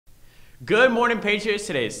Good morning, Patriots.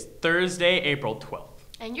 Today is Thursday, April 12th.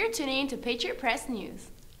 And you're tuning in to Patriot Press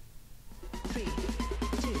News. 3, 2,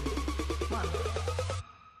 1.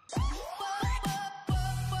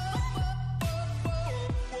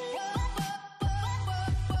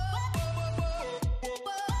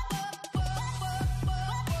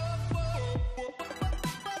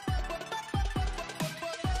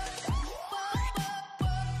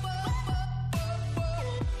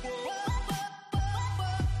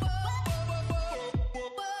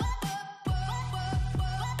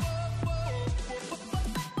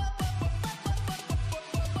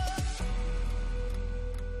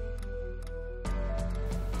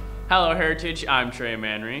 Hello, Heritage. I'm Trey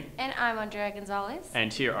Manry. And I'm Andrea Gonzalez.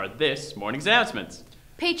 And here are this morning's announcements.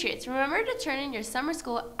 Patriots, remember to turn in your summer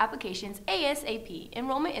school applications ASAP.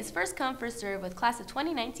 Enrollment is first come, first served, with class of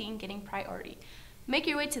 2019 getting priority. Make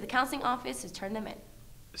your way to the counseling office to turn them in.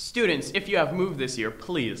 Students, if you have moved this year,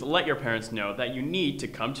 please let your parents know that you need to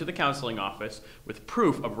come to the counseling office with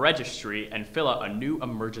proof of registry and fill out a new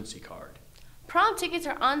emergency card. Prom tickets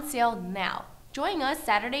are on sale now. Join us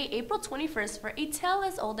Saturday, April 21st for A Tale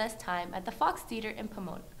as Old as Time at the Fox Theater in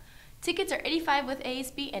Pomona. Tickets are $85 with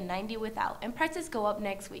ASB and $90 without, and prices go up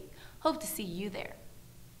next week. Hope to see you there.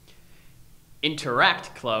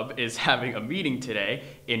 Interact Club is having a meeting today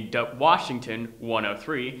in Washington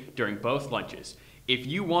 103 during both lunches. If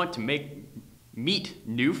you want to meet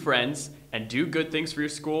new friends and do good things for your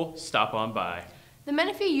school, stop on by. The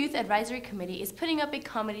Menifee Youth Advisory Committee is putting up a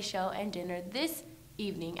comedy show and dinner this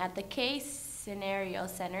evening at the Scenario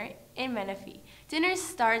Center in Menifee. Dinner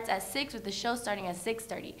starts at 6 with the show starting at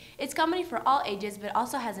 6:30. It's comedy for all ages, but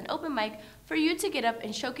also has an open mic for you to get up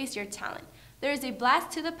and showcase your talent. There is a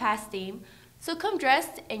Blast to the Past theme, so come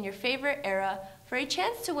dressed in your favorite era for a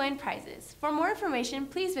chance to win prizes. For more information,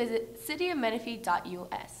 please visit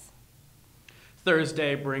cityofmenifee.us.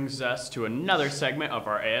 Thursday brings us to another segment of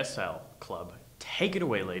our ASL Club. Take it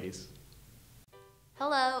away, ladies.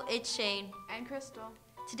 Hello, it's Shane. And Crystal.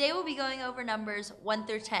 Today we'll be going over numbers 1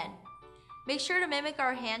 through 10. Make sure to mimic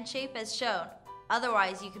our hand shape as shown,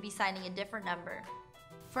 otherwise you could be signing a different number.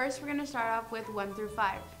 First, we're going to start off with 1 through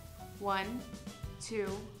 5. 1, 2,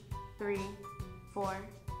 3, 4,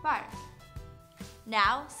 5.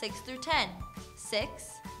 Now 6 through 10.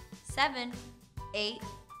 6, 7, 8,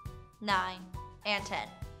 9, and 10.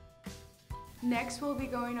 Next, we'll be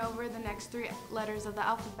going over the next 3 letters of the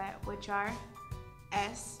alphabet, which are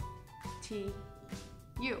S, T,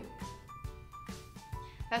 U.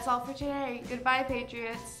 That's all for today. Goodbye,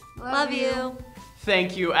 Patriots. Love you.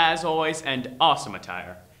 Thank you, as always, and awesome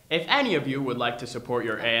attire. If any of you would like to support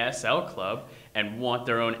your ASL club and want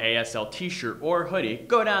their own ASL t-shirt or hoodie,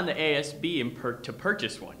 go down to ASB to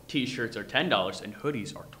purchase one. T-shirts are $10 and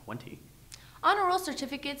hoodies are $20. Honor roll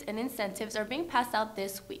certificates and incentives are being passed out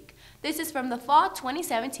this week. This is from the fall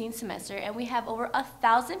 2017 semester, and we have over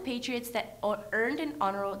 1,000 Patriots that earned an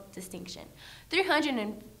honor roll distinction.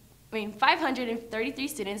 533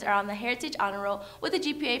 students are on the Heritage Honor Roll with a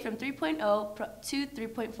GPA from 3.0 to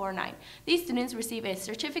 3.49. These students receive a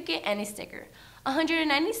certificate and a sticker.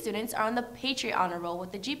 190 students are on the Patriot Honor Roll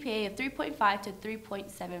with a GPA of 3.5 to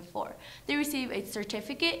 3.74. They receive a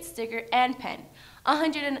certificate, sticker, and pen.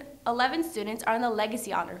 111 students are on the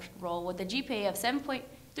Legacy Honor Roll with a GPA of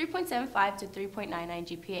 3.75 to 3.99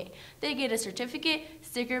 GPA. They get a certificate,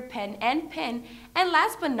 sticker, pen, and pin. And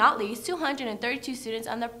last but not least, 232 students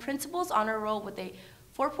on the Principal's Honor Roll with a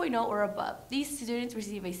 4.0 or above. These students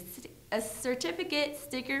receive a certificate,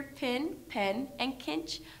 sticker, pin, pen, and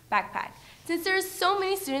Kinch backpack. Since there are so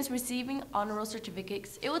many students receiving honor roll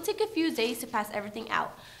certificates, it will take a few days to pass everything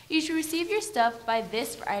out. You should receive your stuff by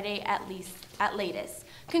this Friday at latest.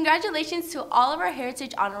 Congratulations to all of our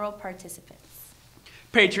Heritage Honor Roll participants.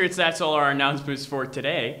 Patriots, that's all our announcements for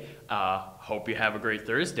today. Hope you have a great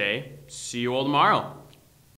Thursday. See you all tomorrow.